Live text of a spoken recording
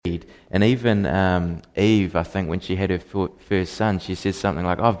seed. And even Eve, I think, when she had her first son, she says something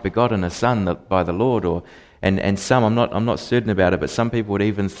like, "I've begotten a son by the Lord," and some, I'm not certain about it, but some people would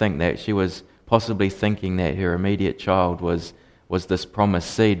even think that she was possibly thinking that her immediate child was this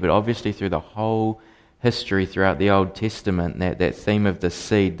promised seed. But obviously through the whole history throughout the Old Testament, that theme of the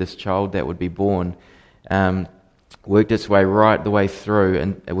seed, this child that would be born, worked its way right the way through,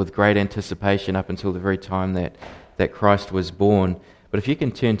 and with great anticipation up until the very time that Christ was born. But if you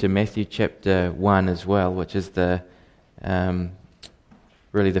can turn to Matthew chapter 1 as well, which is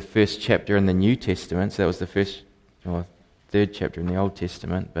really the first chapter in the New Testament. So that was the first or third chapter in the Old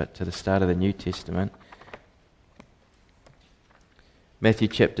Testament, but to the start of the New Testament. Matthew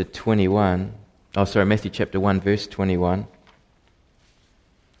chapter 1 verse 21.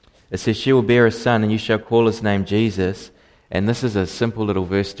 It says, "She will bear a son, and you shall call his name Jesus." And this is a simple little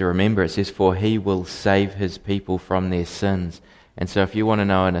verse to remember. It says, "For he will save his people from their sins." And so if you want to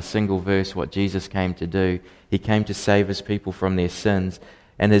know in a single verse what Jesus came to do, he came to save his people from their sins.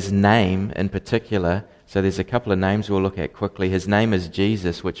 And his name in particular, so there's a couple of names we'll look at quickly. His name is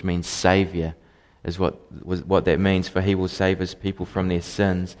Jesus, which means Saviour, is what that means, for he will save his people from their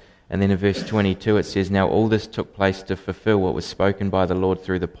sins. And then in verse 22 it says, "Now all this took place to fulfill what was spoken by the Lord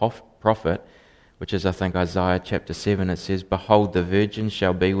through the prophet," which is, I think, Isaiah chapter 7. It says, "Behold, the virgin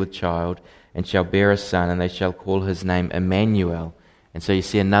shall be with child, and shall bear a son, and they shall call his name Emmanuel." And so you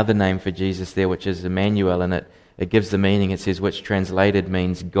see another name for Jesus there, which is Emmanuel, and it gives the meaning. It says, which translated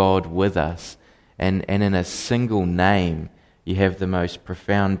means God with us. And in a single name, you have the most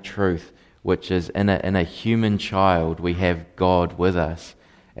profound truth, which is in a human child, we have God with us.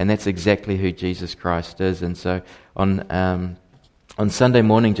 And that's exactly who Jesus Christ is. And so on Sunday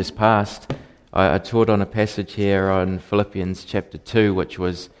morning just past, I taught on a passage here on Philippians chapter 2, which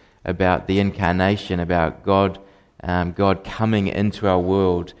was about the incarnation, about God coming into our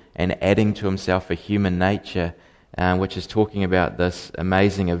world and adding to himself a human nature, which is talking about this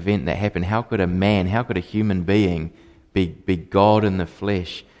amazing event that happened. How could a human being be God in the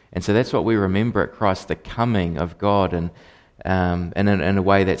flesh? And so that's what we remember at Christ, the coming of God, and in a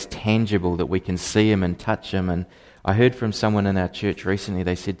way that's tangible, that we can see him and touch him. And I heard from someone in our church recently,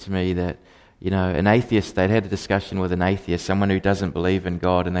 they said to me that, an atheist, they'd had a discussion with an atheist, someone who doesn't believe in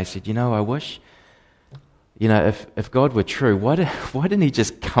God, and they said, I wish, if God were true, why didn't he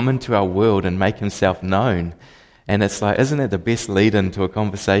just come into our world and make himself known? And it's like, isn't that the best lead-in to a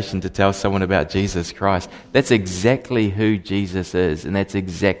conversation, to tell someone about Jesus Christ? That's exactly who Jesus is, and that's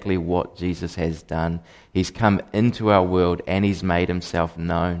exactly what Jesus has done. He's come into our world and he's made himself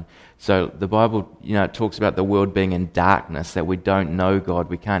known. So the Bible, it talks about the world being in darkness, that we don't know God,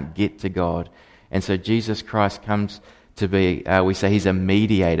 we can't get to God. And so Jesus Christ comes to be, we say he's a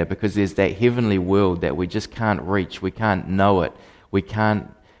mediator, because there's that heavenly world that we just can't reach, we can't know it, we can't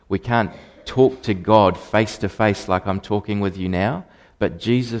talk to God face to face like I'm talking with you now. But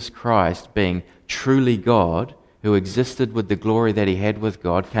Jesus Christ, being truly God, who existed with the glory that he had with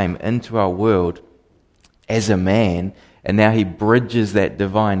God, came into our world as a man, and now he bridges that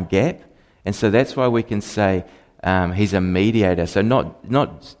divine gap. And so that's why we can say he's a mediator. So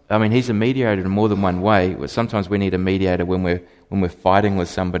he's a mediator in more than one way. Sometimes we need a mediator when we're fighting with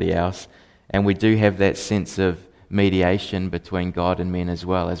somebody else, and we do have that sense of mediation between God and men as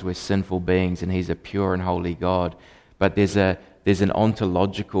well, as we're sinful beings and he's a pure and holy God. But there's an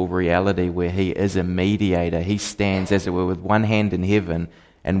ontological reality where he is a mediator. He stands, as it were, with one hand in heaven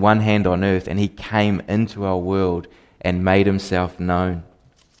and one hand on earth, and he came into our world and made himself known.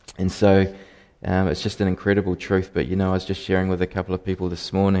 And so it's just an incredible truth. But I was just sharing with a couple of people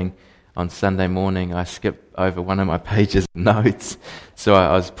this morning, on Sunday morning, I skipped over one of my pages of notes. So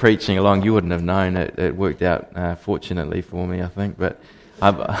I was preaching along. You wouldn't have known. It worked out fortunately for me, I think. But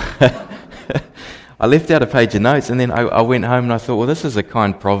I left out a page of notes, and then I went home and I thought, well, this is a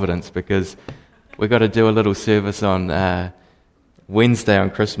kind providence, because we've got to do a little service on Wednesday on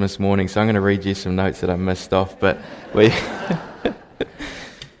Christmas morning. So I'm going to read you some notes that I missed off. But we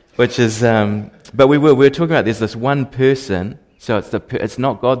were talking about, there's this one person. So it's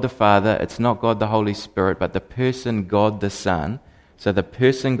not God the Father, it's not God the Holy Spirit, but the person God the Son. So the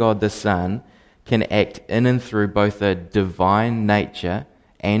person God the Son can act in and through both a divine nature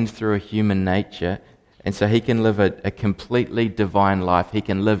and through a human nature. And so he can live a completely divine life. He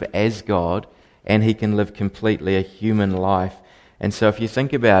can live as God, and he can live completely a human life. And so if you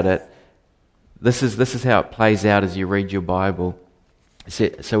think about it, this is how it plays out as you read your Bible.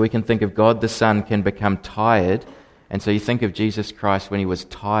 So we can think of God the Son can become tired. And so you think of Jesus Christ when he was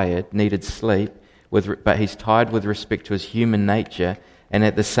tired, needed sleep, but he's tired with respect to his human nature, and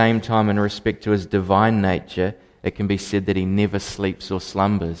at the same time in respect to his divine nature, it can be said that he never sleeps or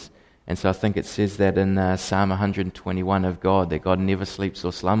slumbers. And so I think it says that in Psalm 121 of God, that God never sleeps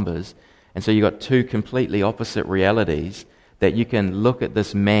or slumbers. And so you've got two completely opposite realities that you can look at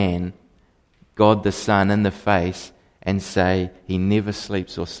this man, God the Son, in the face and say, he never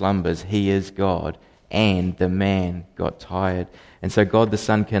sleeps or slumbers, he is God, and the man got tired. And so God the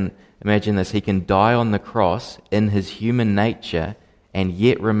Son can, imagine this, he can die on the cross in his human nature and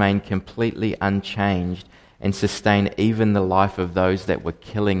yet remain completely unchanged and sustain even the life of those that were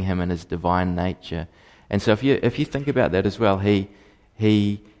killing him in his divine nature. And so if you think about that as well, he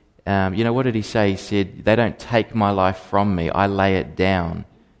what did he say? He said, they don't take my life from me, I lay it down.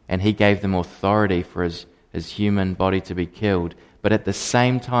 And he gave them authority for his human body to be killed. But at the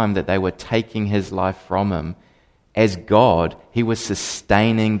same time that they were taking his life from him, as God, he was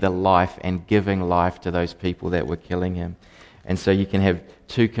sustaining the life and giving life to those people that were killing him. And so you can have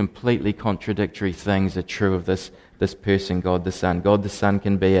two completely contradictory things are true of this person, God the Son. God the Son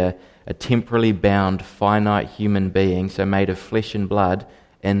can be a temporally bound, finite human being, so made of flesh and blood,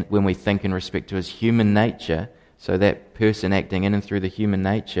 and when we think in respect to his human nature, so that person acting in and through the human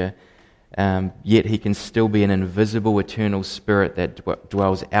nature, yet he can still be an invisible, eternal spirit that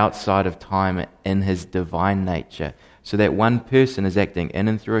dwells outside of time in his divine nature. So that one person is acting in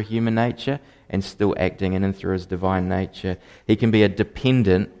and through a human nature and still acting in and through his divine nature. He can be a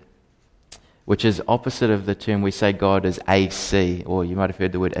dependent, which is opposite of the term we say God is AC, or you might have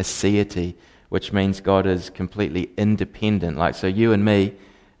heard the word aseity, which means God is completely independent. Like, so you and me,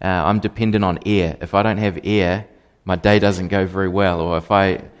 I'm dependent on air. If I don't have air, my day doesn't go very well. Or if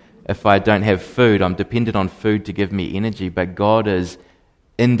I don't have food, I'm dependent on food to give me energy. But God is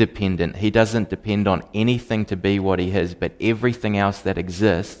independent. He doesn't depend on anything to be what he is, but everything else that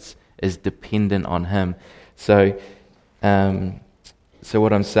exists is dependent on him. So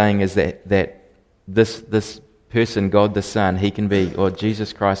what I'm saying is that this person, God the Son, he can be, or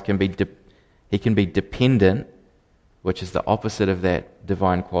Jesus Christ can be, he can be dependent, which is the opposite of that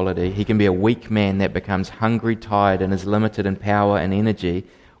divine quality. He can be a weak man that becomes hungry, tired, and is limited in power and energy,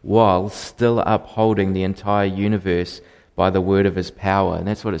 while still upholding the entire universe by the word of his power. And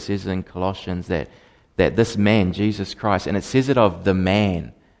that's what it says in Colossians, that this man, Jesus Christ, and it says it of the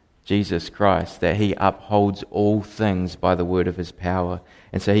man, Jesus Christ, that he upholds all things by the word of his power.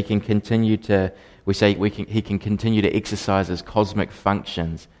 And so he can continue to, he can continue to exercise his cosmic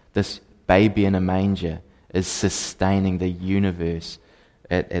functions. This baby in a manger is sustaining the universe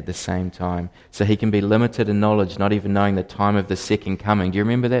at the same time. So he can be limited in knowledge, not even knowing the time of the second coming. Do you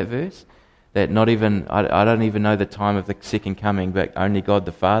remember that verse? That not even, I don't even know the time of the second coming, but only God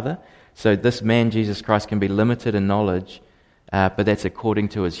the Father. So this man, Jesus Christ, can be limited in knowledge, but that's according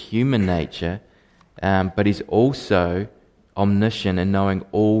to his human nature. But he's also omniscient in knowing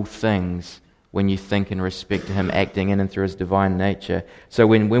all things when you think in respect to him acting in and through his divine nature. So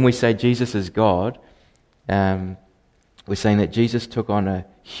when we say Jesus is God, we're saying that Jesus took on a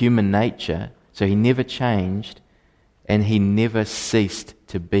human nature, so he never changed, and he never ceased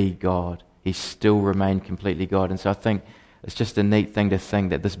to be God. He still remained completely God. And so I think it's just a neat thing to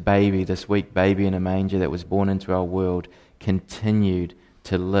think that this baby, this weak baby in a manger that was born into our world, continued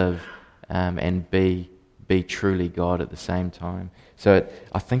to live and be truly God at the same time. So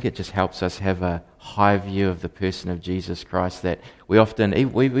I think it just helps us have a high view of the person of Jesus Christ, that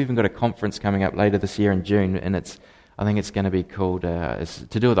we've even got a conference coming up later this year in June, and I think it's going to be called, it's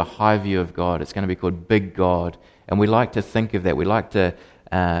to do with a high view of God. It's going to be called Big God. And we like to think of that. We like to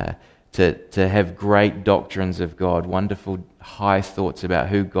have great doctrines of God, wonderful high thoughts about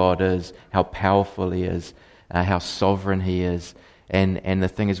who God is, how powerful he is, how sovereign he is. And the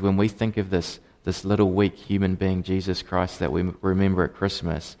thing is, when we think of this little weak human being, Jesus Christ, that we remember at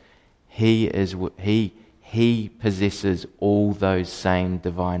Christmas, he possesses all those same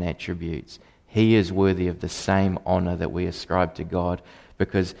divine attributes. He is worthy of the same honor that we ascribe to God,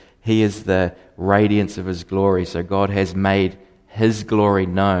 because he is the radiance of his glory. So God has made his glory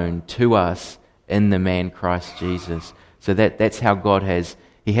known to us in the man Christ Jesus. So that's how God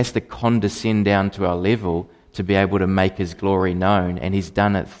he has to condescend down to our level to be able to make his glory known, and he's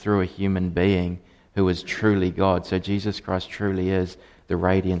done it through a human being who is truly God. So Jesus Christ truly is the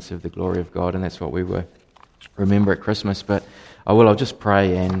radiance of the glory of God, and that's what we remember at Christmas. But I'll just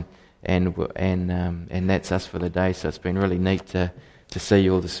pray, and that's us for the day. So it's been really neat to see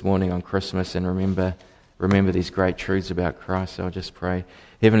you all this morning on Christmas and remember these great truths about Christ. So I'll just pray.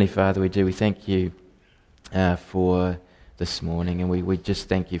 Heavenly Father, we thank you for this morning, and we just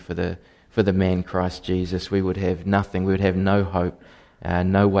thank you for the man Christ Jesus. We would have nothing. We would have no hope,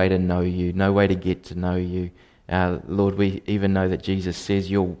 no way to know you, no way to get to know you. Lord, we even know that Jesus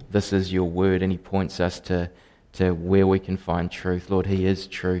says this is your word, and he points us to to where we can find truth. Lord, he is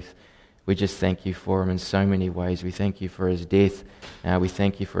truth. We just thank you for him in so many ways. We thank you for his death. We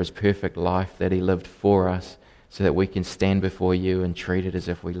thank you for his perfect life that he lived for us so that we can stand before you and treat it as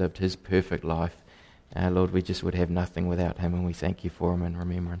if we lived his perfect life. Lord, we just would have nothing without him, and we thank you for him and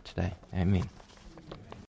remember him today. Amen.